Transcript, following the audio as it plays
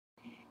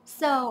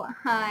So,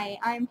 hi,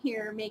 I'm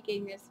here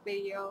making this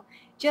video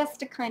just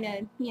to kind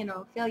of,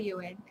 fill you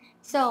in.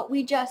 So,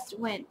 we just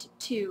went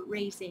to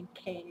Raising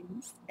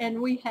Cane's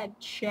and we had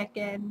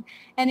chicken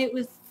and it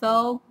was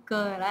so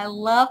good. I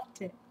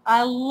loved it.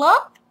 I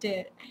loved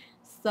it.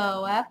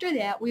 So, after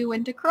that, we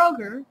went to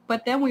Kroger,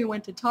 but then we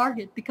went to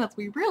Target because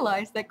we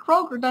realized that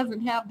Kroger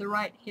doesn't have the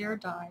right hair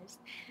dyes.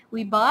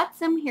 We bought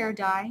some hair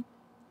dye,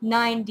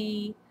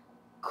 90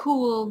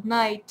 Cool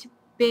Night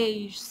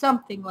Beige,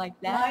 something like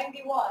that.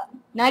 91.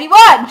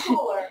 91!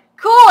 Cooler.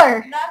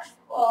 Cooler! Not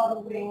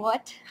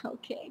What?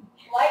 Okay.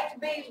 light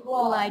beige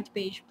blonde. Light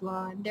beige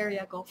blonde. There you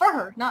go. For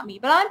her, not me.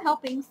 But I'm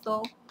helping,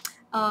 so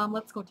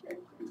let's go to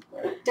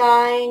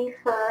dyeing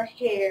her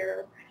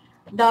hair.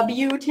 The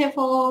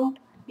beautiful,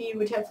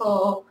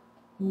 beautiful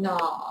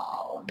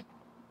Nall.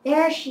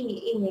 There she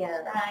is.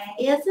 Right.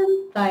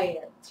 Isn't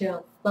that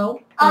just so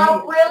pretty?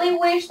 I really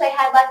wish they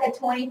had like a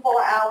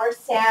 24-hour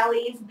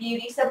Sally's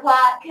beauty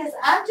supply because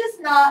I'm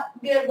just not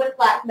good with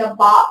like the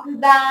box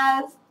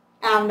dyes.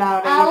 I'm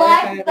not I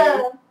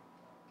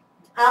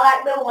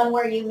like the one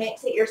where you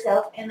mix it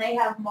yourself and they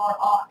have more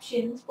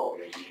options for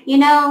you. You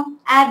know,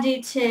 I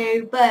do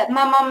too, but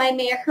my mom made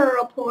me a hair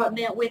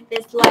appointment with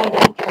this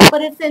lady,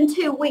 but it's in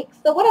 2 weeks,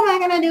 so what am I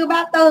going to do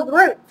about those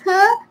roots,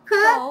 huh?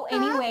 So,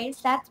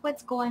 anyways, that's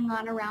what's going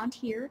on around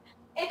here.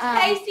 It's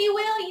Casey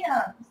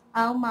Williams.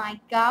 Oh my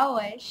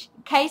gosh.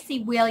 Casey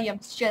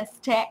Williams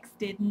just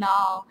texted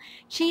Nall.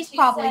 She's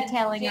probably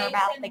telling her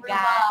about the guy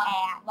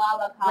at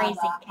Raising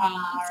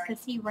Cane's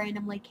because he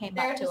randomly came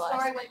up to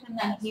us.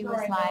 And he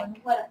was like,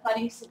 what a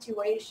funny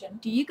situation.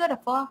 Do you go to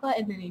Floppa?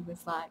 And then he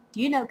was like,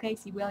 do you know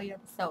Casey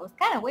Williams? So it was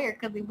kind of weird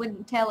because he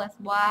wouldn't tell us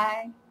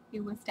why he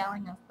was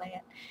telling us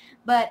that.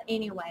 But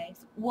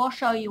anyways, we'll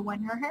show you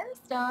when her hair is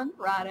done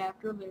right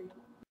after this.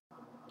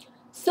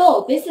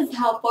 So this is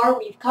how far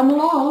we've come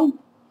along.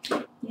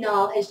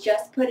 Nall has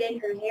just put in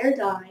her hair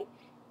dye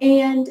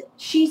and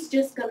she's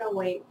just gonna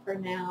wait for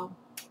now.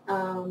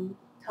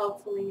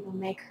 Hopefully it'll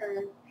make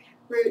her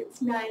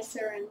roots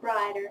nicer and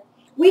brighter.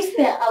 We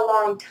spent a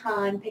long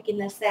time picking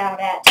this out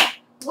at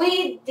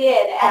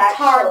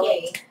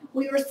Target.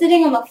 We were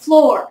sitting on the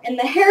floor in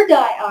the hair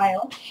dye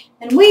aisle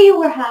and we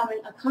were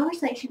having a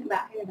conversation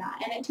about hair dye,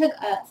 and it took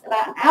us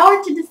about an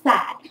hour to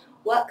decide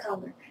what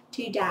color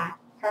to dye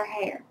her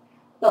hair.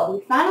 But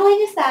we finally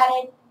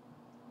decided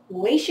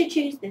we should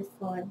choose this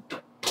one.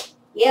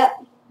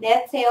 Yep,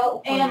 that's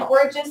how. And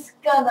we're just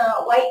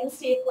gonna wait and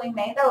see if we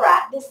made the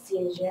right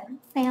decision.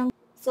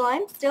 So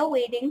I'm still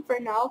waiting for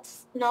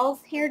Nall's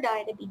hair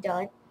dye to be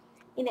done,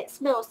 and it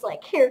smells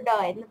like hair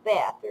dye in the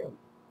bathroom.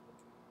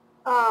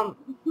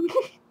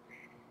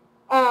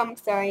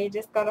 Sorry, I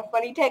just got a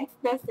funny text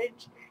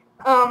message.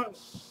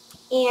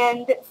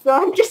 And so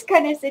I'm just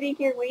kind of sitting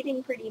here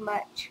waiting pretty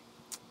much.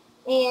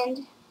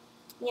 And,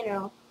 you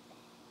know,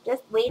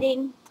 just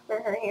waiting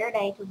for her hair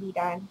dye to be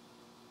done.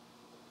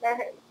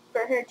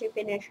 For her to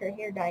finish her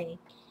hair dyeing.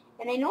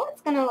 And I know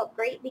it's going to look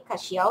great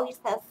because she always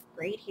has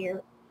great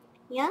hair.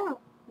 Yeah,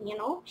 you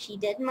know, she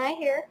did my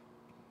hair.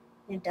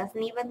 It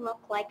doesn't even look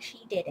like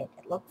she did it.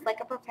 It looks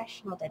like a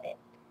professional did it.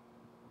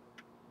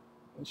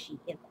 And she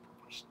is a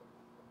professional.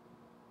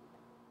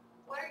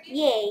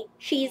 Yay,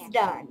 she's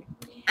done.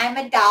 I'm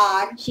a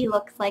dog. She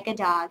looks like a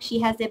dog. She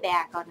has a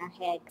bag on her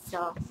head.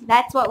 So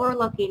that's what we're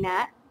looking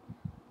at.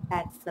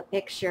 That's the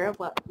picture of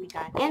what we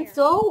got here. And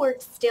so we're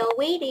still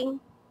waiting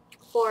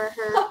for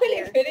her How many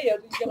hair. videos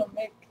are you going to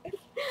make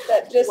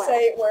that just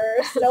say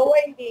we're still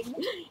waiting?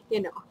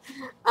 You know.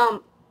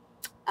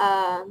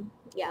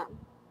 Yeah. Yeah.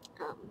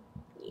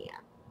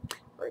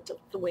 We're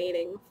just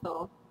waiting,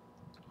 so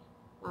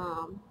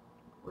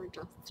we're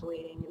just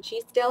waiting. And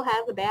she still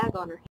has a bag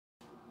on her head.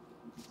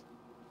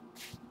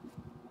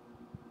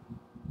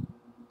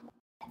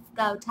 Let's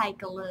go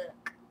take a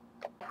look.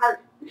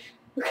 Heart.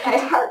 Okay,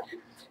 heart.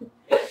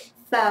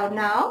 So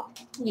now,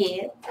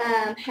 yes.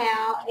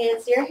 How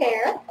is your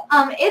hair?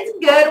 It's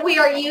good. We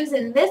are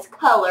using this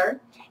color.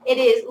 It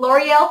is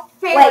L'Oreal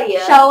Feria. Wait,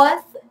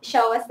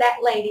 show us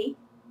that lady.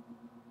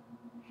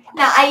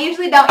 Now, I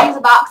usually don't use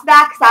a box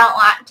dye because I don't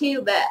like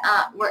to, but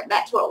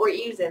that's what we're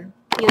using.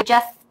 You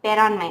just spit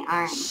on my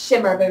arm.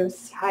 Shimmer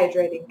Boost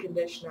Hydrating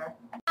Conditioner.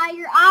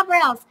 Your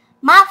eyebrows.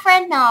 My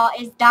friend Nall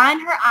is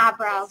dyeing her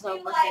eyebrows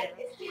over here.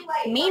 It's too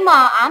late.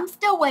 Meanwhile, I'm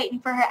still waiting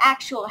for her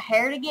actual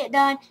hair to get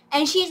done,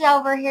 and she's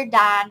over here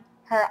dyeing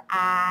her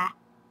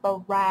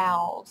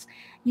eyebrows.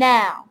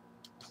 Now,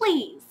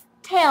 please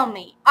tell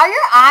me, are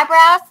your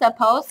eyebrows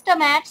supposed to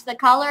match the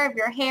color of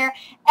your hair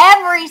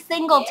every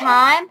single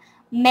time?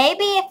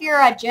 Maybe if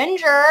you're a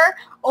ginger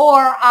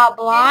or a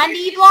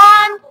blondie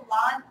blonde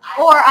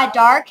or a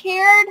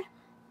dark-haired,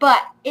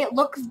 but it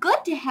looks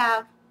good to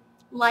have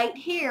light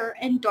hair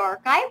and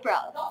dark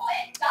eyebrows. No,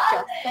 it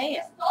doesn't. Just saying.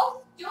 It's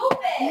so stupid.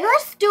 You're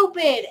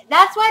stupid.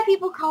 That's why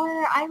people color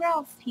their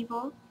eyebrows,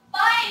 people.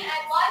 Fine,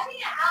 I'm watching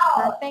it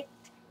out.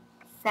 Perfect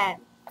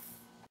sense.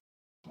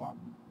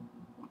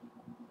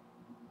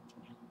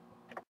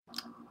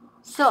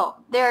 So,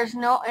 there's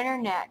no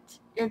internet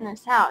in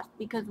this house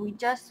because we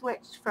just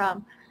switched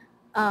from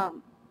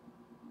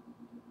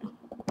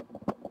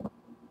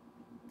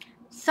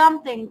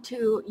something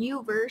to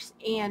Uverse,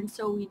 and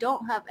so we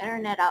don't have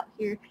internet out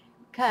here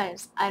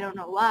because I don't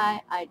know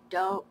why. I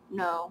don't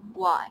know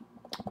why.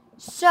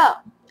 So,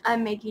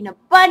 I'm making a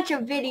bunch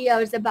of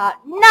videos about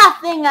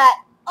nothing at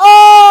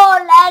all,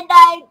 and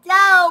I'm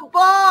so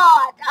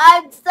bored.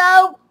 I'm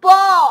so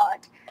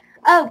bored.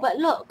 Oh, but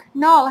look,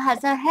 Noel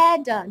has her hair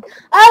done.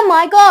 Oh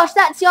my gosh,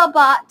 that's your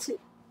butt.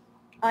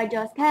 I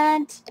just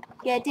can't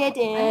get it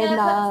in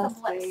the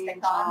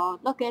screenshot.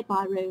 Look at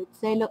my roots,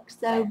 they look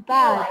so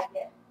bad.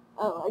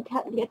 Oh, I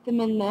can't get them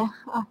in there.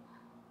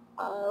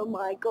 Oh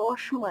my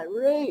gosh, my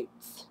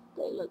roots.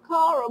 They look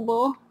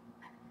horrible.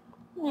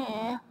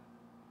 Yeah.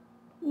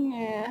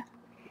 Yeah.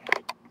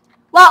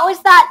 What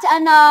was that,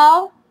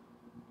 Anno?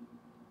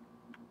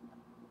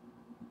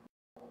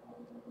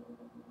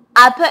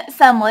 I put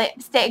some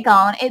lipstick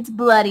on. It's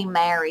Bloody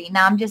Mary.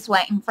 Now I'm just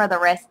waiting for the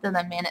rest of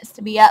the minutes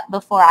to be up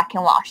before I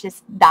can wash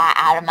this dye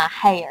out of my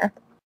hair.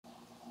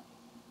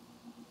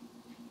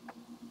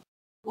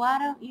 Why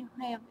don't you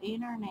have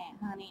internet,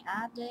 honey?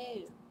 I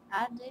do.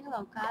 I do,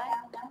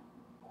 okay?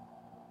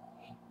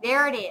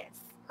 There it is.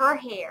 Her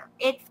hair.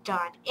 It's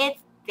done.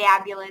 It's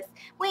fabulous.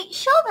 Wait,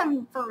 show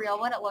them for real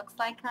what it looks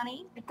like,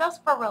 honey. It does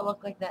for real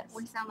look like this.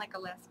 We sound like a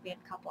lesbian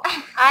couple.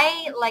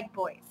 I like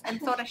boys,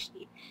 and so does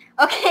she.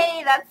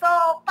 Okay, that's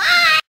all.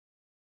 Bye!